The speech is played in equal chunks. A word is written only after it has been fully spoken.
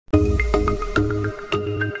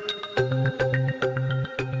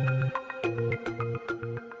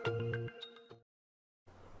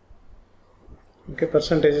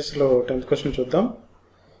పర్సంటేజెస్లో 10th question చూద్దాం.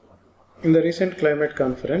 In the recent climate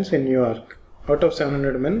conference in New York, out of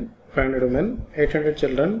 700 men, 500 women, 800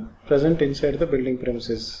 children present inside the building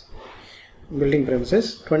premises,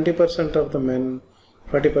 20% of the men,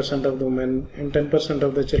 40% of the women and 10%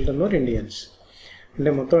 of the children were Indians. అంటే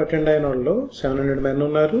మొత్తం attend అయిన వాళ్ళు 700 men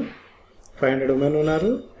ఉన్నారు, 500 women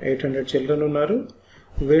ఉన్నారు, 800 children ఉన్నారు.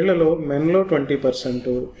 వీళ్ళలో మెన్లో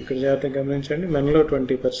 20%, ఇక్కడ జాగ్రత్తగా గమనించండి, మెన్లో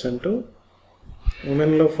 20%,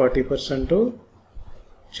 ఉమెన్లో 40%,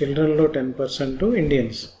 చిల్డ్రన్లో 10%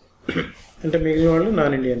 ఇండియన్స్. అంటే మిగిలిన వాళ్ళు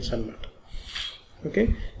నాన్ ఇండియన్స్ అన్నమాట. ఓకే,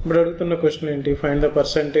 ఇప్పుడు అడుగుతున్న క్వశ్చన్ ఏంటి? Find the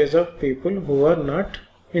percentage of people who are not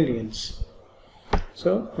Indians. So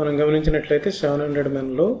మనం గమనించినట్లయితే 700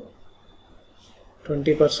 menలో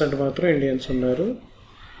 20% మాత్రం ఇండియన్స్ ఉన్నారు,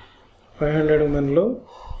 500 womenలో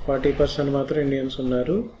 40% మాత్రం ఇండియన్స్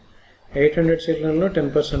ఉన్నారు, 800 childrenలో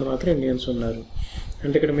 10% మాత్రం ఇండియన్స్ ఉన్నారు.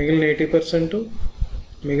 అంటే ఇక్కడ మిగిలిన 80%,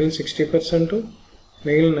 మిగిలిన 60%,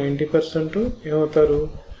 మిగిలిన 90% ఏమవుతారు?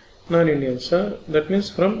 Non Indians. That means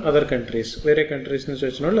from other countries, వేరే కంట్రీస్ నుంచి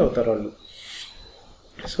వచ్చిన వాళ్ళు అవుతారు వాళ్ళు.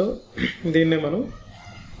 సో దీన్నే మనం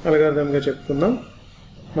అల్గారిథంగా చెప్పుకుందాం.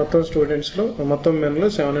 మొత్తం స్టూడెంట్స్లో, మొత్తం మెన్లో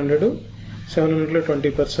 700లో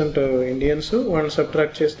 20% ఇండియన్స్, వాళ్ళని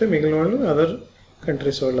సబ్ట్రాక్ట్ చేస్తే మిగిలిన వాళ్ళు అదర్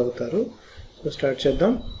కంట్రీస్ వాళ్ళు అవుతారు. సో స్టార్ట్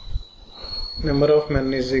చేద్దాం. Number of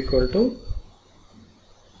men is equal to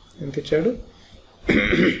ఎంత ఇచ్చాడు?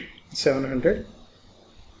 700.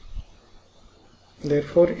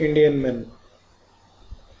 Therefore Indian men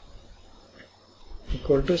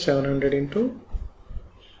equal to 700 into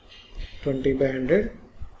 20/100.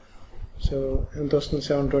 So ఎంత వస్తుంది?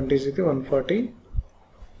 720 is 140.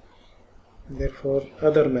 Therefore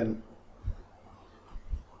other men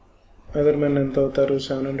ఎంత అవుతారు?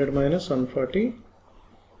 700 minus 140,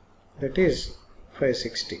 that is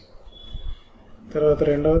 560. తర్వాత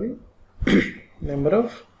రెండవది number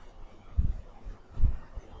of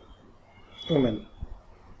women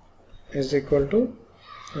is equal to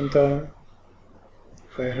ఎంత?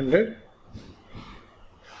 500.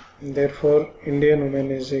 Therefore Indian women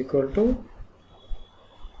is equal to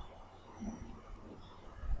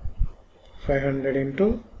 500 into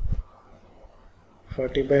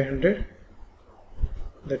 40/100,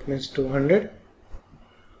 that means 200.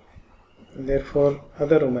 Therefore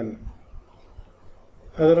other women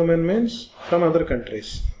means from other countries.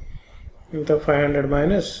 Into 500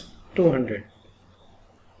 minus 200,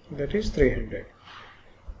 that is 300.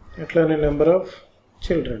 అట్లానే number of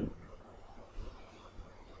children,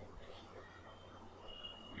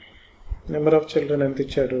 ఎంత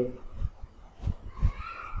ఇచ్చాడు?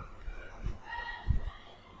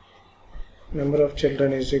 Number of children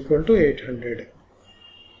is equal to 800.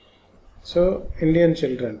 So Indian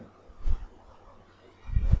children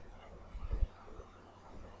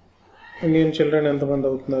ఎంతమంది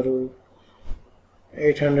అవుతున్నారు?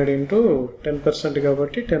 800 into 10%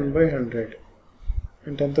 కాబట్టి 10/100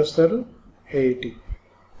 అంటే ఎంత వస్తారు? 80.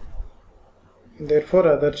 Therefore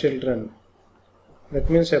other children, that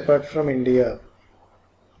means apart from India,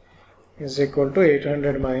 is equal to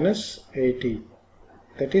 800 minus 80,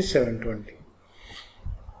 that is 720.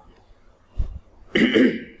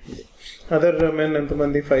 Other men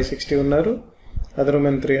ఎంతమంది? 560 ఉన్నారు, అదర్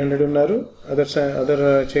మెన్ 300 ఉన్నారు, అదర్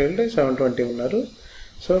చైల్డ్ 720 ఉన్నారు.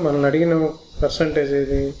 సో మనల్ని అడిగిన పర్సంటేజ్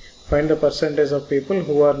ఏది? Find the percentage of people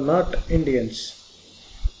who are not Indians.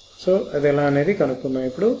 So అది ఎలా అనేది కనుక్కుందాం.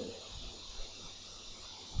 ఇప్పుడు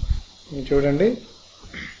చూడండి,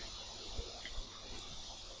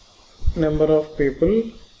 number of people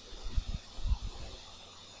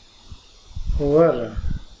who are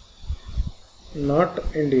not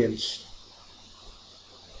Indians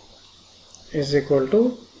is equal to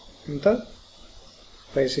the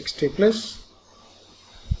 560 plus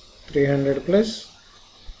 300 plus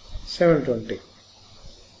 720.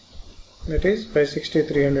 That is 560,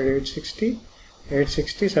 300, 860,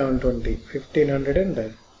 720,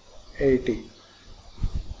 1580.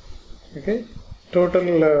 Okay, total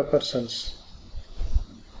persons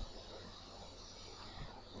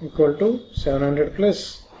equal to 700 plus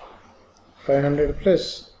 500 plus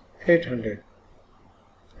 800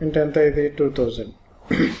 and ఎంత ఇది? 2000.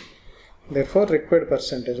 Therefore required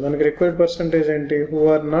percentage, మనకి required percentage ఏంటి? who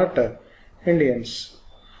are not Indians.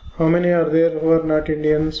 How many are there who are not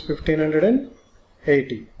Indians?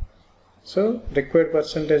 1580. So required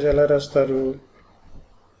percentage ఎలా రాస్తారు?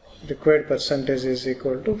 Required percentage is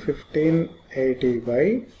equal to 1580 by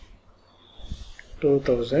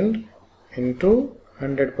 2000 into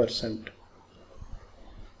 100%.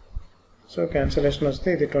 So cancellation వస్తే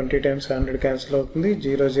ఇది 20 times 100 cancel అవుతుంది,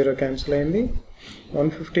 0 0 cancel అయింది,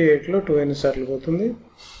 158లో 2 ఎన్నిసార్లు పోతుంది?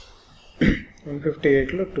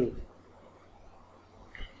 158లో 2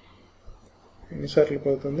 ఎన్నిసార్లు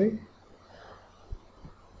పోతుంది?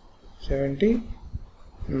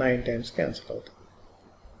 79 టైమ్స్ క్యాన్సిల్ అవుతుంది.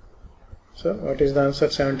 So what is the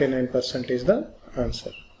answer? 79% is the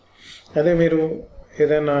answer. అదే మీరు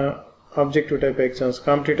ఏదైనా objective type exams,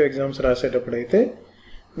 competitive exams రాసేటప్పుడు అయితే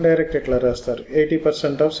డైరెక్ట్ ఎట్లా రాస్తారు?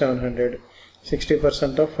 80% of 700,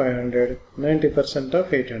 60% of 500, 90% of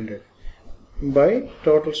 800 by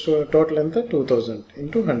total ఎంత? 2000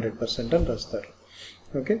 ఇంటూ 100% అని రాస్తారు.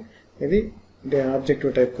 ఓకే, ఇది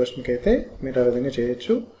ఆబ్జెక్టివ్ టైప్ క్వశ్చన్కి అయితే మీరు ఆ విధంగా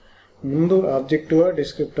చేయొచ్చు. ముందు ఆబ్జెక్టివా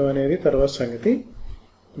డిస్క్రిప్టివ్ అనేది తర్వాత సంగతి.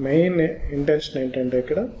 మెయిన్ ఇంటెన్షన్ ఏంటంటే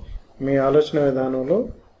ఇక్కడ మీ ఆలోచన విధానంలో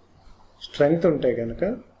స్ట్రెంగ్త్ ఉంటే కనుక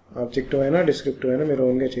ఆబ్జెక్టివ్ అయినా డిస్క్రిప్టివ్ అయినా మీరు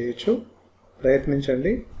ఓన్గా చేయొచ్చు.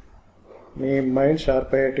 ప్రయత్నించండి, మీ మైండ్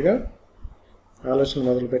షార్ప్ అయ్యేట్టుగా ఆలోచన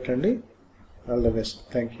మొదలు పెట్టండి. All the best.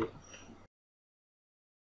 Thank you.